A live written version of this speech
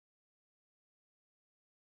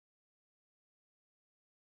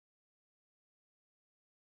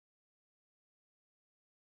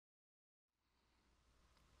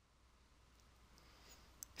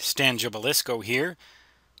Stan Gibilisco here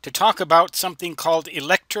to talk about something called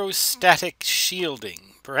electrostatic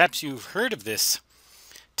shielding. Perhaps you've heard of this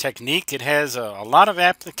technique. It has a lot of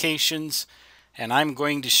applications, and I'm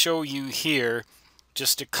going to show you here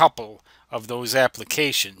just a couple of those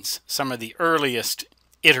applications, some of the earliest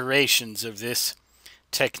iterations of this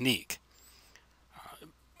technique.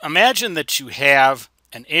 Imagine that you have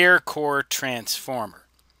an air core transformer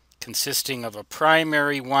consisting of a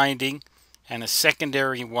primary winding and a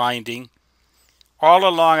secondary winding all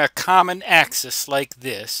along a common axis like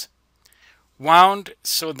this, wound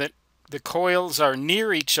so that the coils are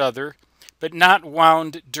near each other but not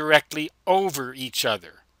wound directly over each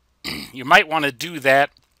other. You might want to do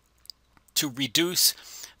that to reduce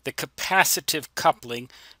the capacitive coupling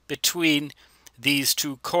between these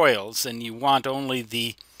two coils, and you want only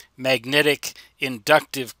the magnetic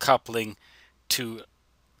inductive coupling to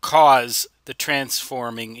cause the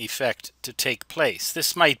transforming effect to take place.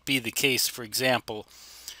 This might be the case, for example,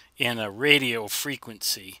 in a radio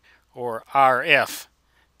frequency or RF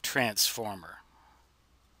transformer.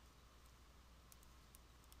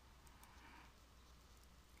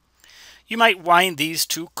 You might wind these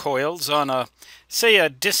two coils on say a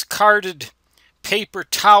discarded paper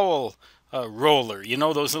towel roller. You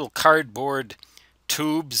know those little cardboard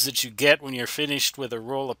tubes that you get when you're finished with a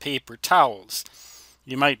roll of paper towels.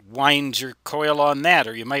 You might wind your coil on that,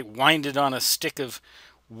 or you might wind it on a stick of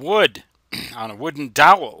wood, on a wooden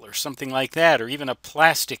dowel or something like that, or even a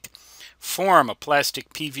plastic form, a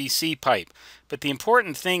plastic PVC pipe. But the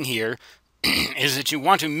important thing here is that you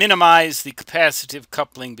want to minimize the capacitive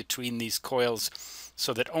coupling between these coils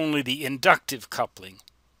so that only the inductive coupling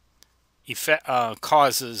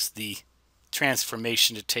causes the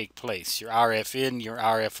transformation to take place, your RF in, your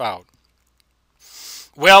RF out.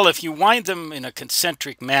 Well, if you wind them in a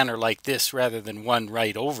concentric manner like this rather than one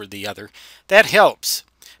right over the other, that helps,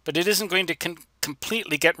 but it isn't going to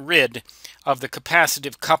completely get rid of the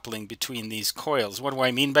capacitive coupling between these coils. What do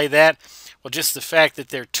I mean by that? Well, just the fact that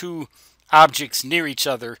they're two objects near each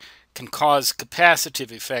other can cause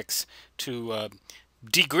capacitive effects to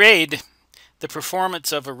degrade the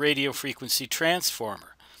performance of a radio frequency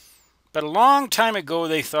transformer. But a long time ago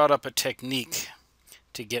they thought up a technique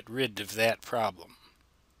to get rid of that problem.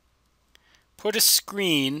 Put a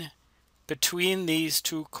screen between these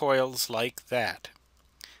two coils like that.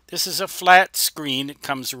 This is a flat screen. It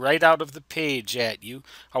comes right out of the page at you.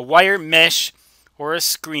 A wire mesh or a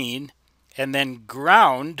screen, and then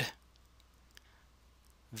ground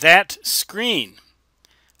that screen.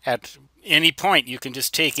 At any point you can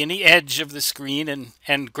just take any edge of the screen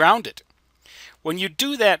and ground it. When you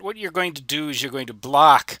do that, what you're going to do is you're going to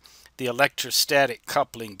block the electrostatic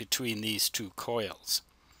coupling between these two coils,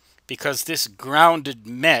 because this grounded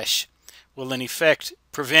mesh will in effect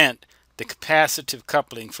prevent the capacitive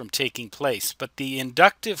coupling from taking place. But the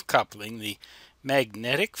inductive coupling, the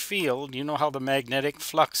magnetic field, you know how the magnetic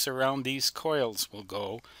flux around these coils will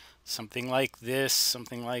go, something like this,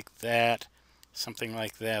 something like that, something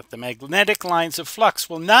like that. The magnetic lines of flux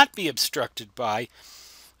will not be obstructed by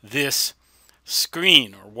this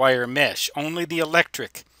screen or wire mesh, only the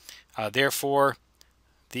electric. Therefore,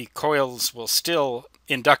 the coils will still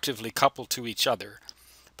inductively couple to each other,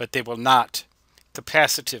 but they will not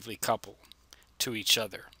capacitively couple to each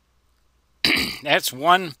other. That's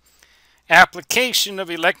one application of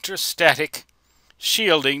electrostatic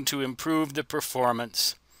shielding to improve the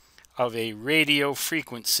performance of a radio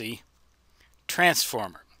frequency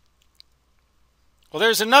transformer. Well,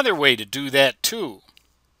 there's another way to do that too,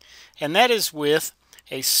 and that is with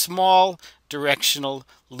a small directional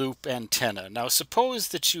loop antenna. Now suppose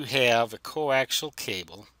that you have a coaxial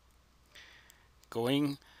cable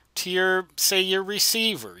going to your, say, your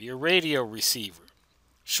receiver, your radio receiver,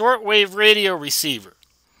 shortwave radio receiver,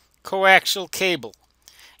 coaxial cable,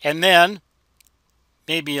 and then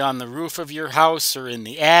maybe on the roof of your house or in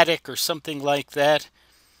the attic or something like that,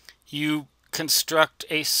 you construct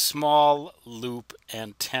a small loop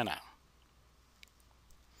antenna.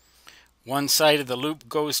 One side of the loop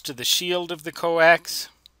goes to the shield of the coax.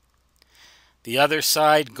 The other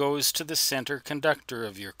side goes to the center conductor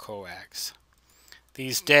of your coax.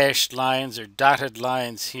 These dashed lines or dotted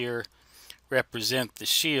lines here represent the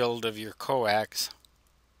shield of your coax.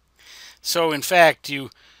 So in fact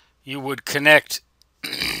you would connect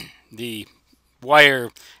the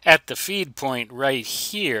wire at the feed point right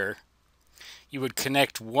here. You would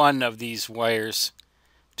connect one of these wires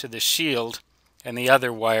to the shield and the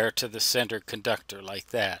other wire to the center conductor like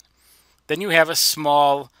that. Then you have a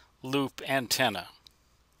small loop antenna,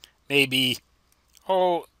 maybe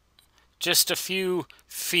just a few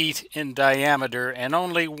feet in diameter and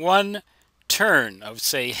only 1 return of,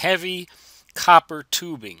 say, heavy copper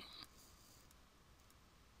tubing?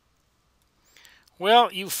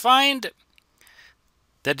 Well, you find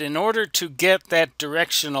that in order to get that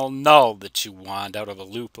directional null that you want out of a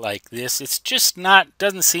loop like this, it's just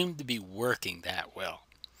doesn't seem to be working that well.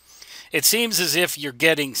 It seems as if you're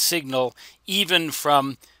getting signal even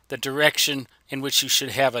from the direction in which you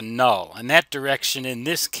should have a null. And that direction in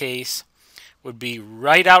this case would be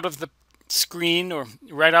right out of the screen, or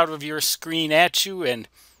right out of your screen at you and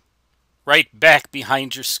right back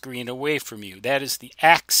behind your screen away from you. That is the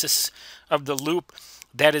axis of the loop.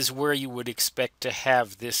 That is where you would expect to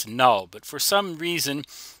have this null. But for some reason,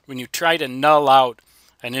 when you try to null out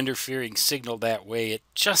an interfering signal that way, it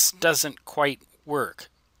just doesn't quite work.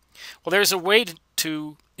 Well, there's a way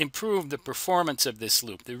to improve the performance of this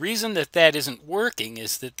loop. The reason that that isn't working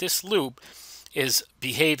is that this loop is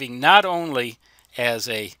behaving not only as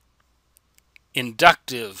a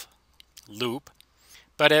inductive loop,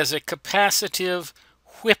 but as a capacitive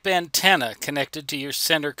whip antenna connected to your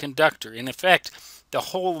center conductor. In effect, the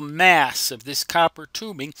whole mass of this copper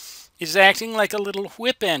tubing is acting like a little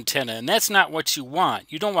whip antenna, and that's not what you want.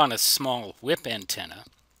 You don't want a small whip antenna.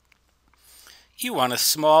 You want a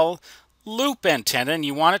small loop antenna, and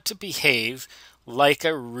you want it to behave like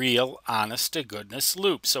a real honest-to-goodness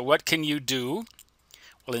loop. So what can you do?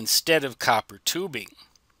 Well, instead of copper tubing,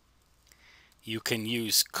 you can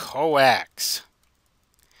use coax.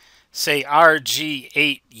 Say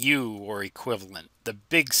RG8U or equivalent, the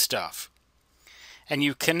big stuff. And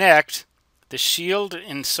you connect the shield,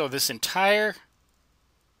 and so this entire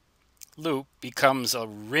loop becomes a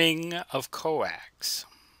ring of coax.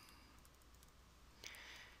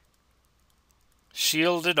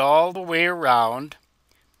 Shielded all the way around,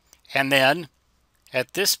 and then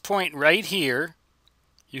at this point right here,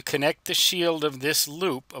 you connect the shield of this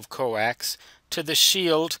loop of coax to the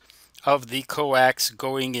shield of the coax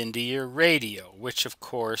going into your radio, which of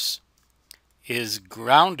course is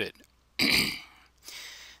grounded.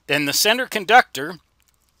 Then the center conductor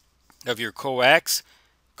of your coax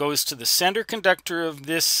goes to the center conductor of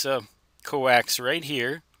this coax right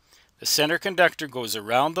here. The center conductor goes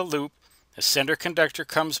around the loop. The center conductor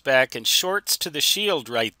comes back and shorts to the shield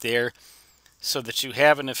right there, so that you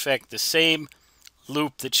have in effect the same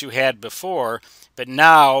loop that you had before, but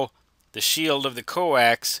now the shield of the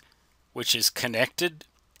coax, which is connected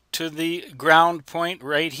to the ground point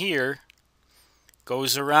right here,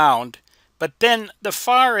 goes around. But then the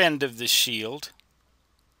far end of the shield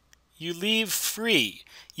you leave free.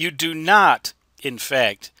 You do not, in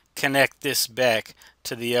fact, connect this back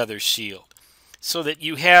to the other shield, so that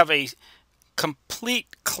you have a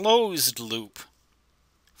complete closed loop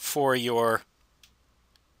for your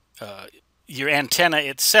antenna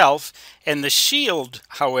itself, and the shield,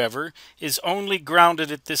 however, is only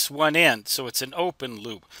grounded at this one end, so it's an open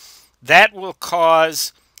loop. That will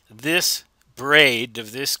cause this braid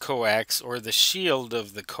of this coax, or the shield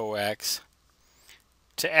of the coax,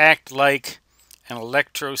 to act like an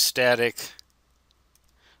electrostatic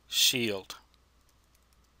shield,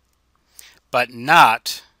 but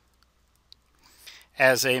not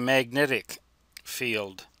as a magnetic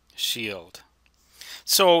field shield.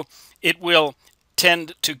 So it will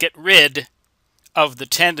tend to get rid of the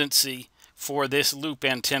tendency for this loop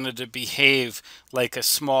antenna to behave like a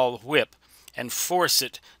small whip and force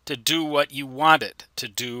it to do what you want it to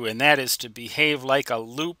do, and that is to behave like a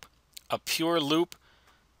loop, a pure loop,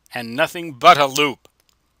 and nothing but a loop.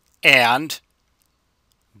 And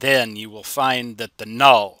then you will find that the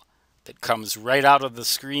null that comes right out of the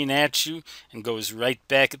screen at you and goes right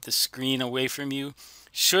back at the screen away from you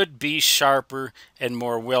should be sharper and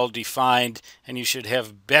more well-defined, and you should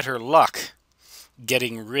have better luck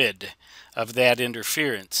getting rid of that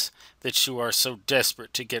interference that you are so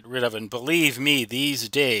desperate to get rid of. And believe me, these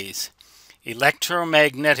days,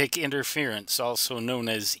 electromagnetic interference, also known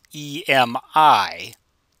as EMI,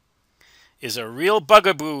 is a real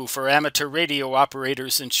bugaboo for amateur radio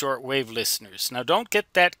operators and shortwave listeners. Now, don't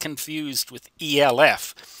get that confused with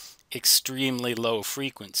ELF, extremely low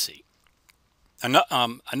frequency.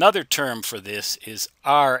 Another term for this is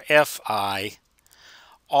RFI,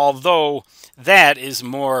 although that is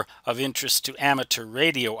more of interest to amateur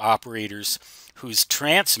radio operators whose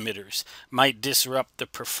transmitters might disrupt the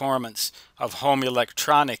performance of home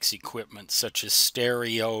electronics equipment such as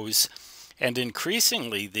stereos, and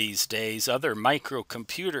increasingly these days other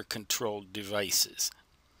microcomputer controlled devices.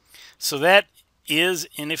 So that is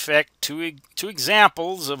in effect two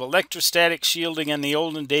examples of electrostatic shielding in the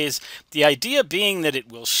olden days, the idea being that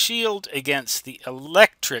it will shield against the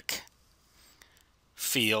electric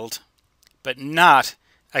field but not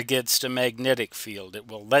against a magnetic field. It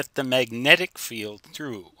will let the magnetic field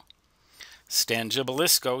through. Stan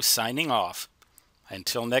Gibilisco signing off.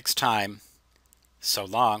 Until next time, so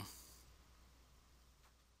long.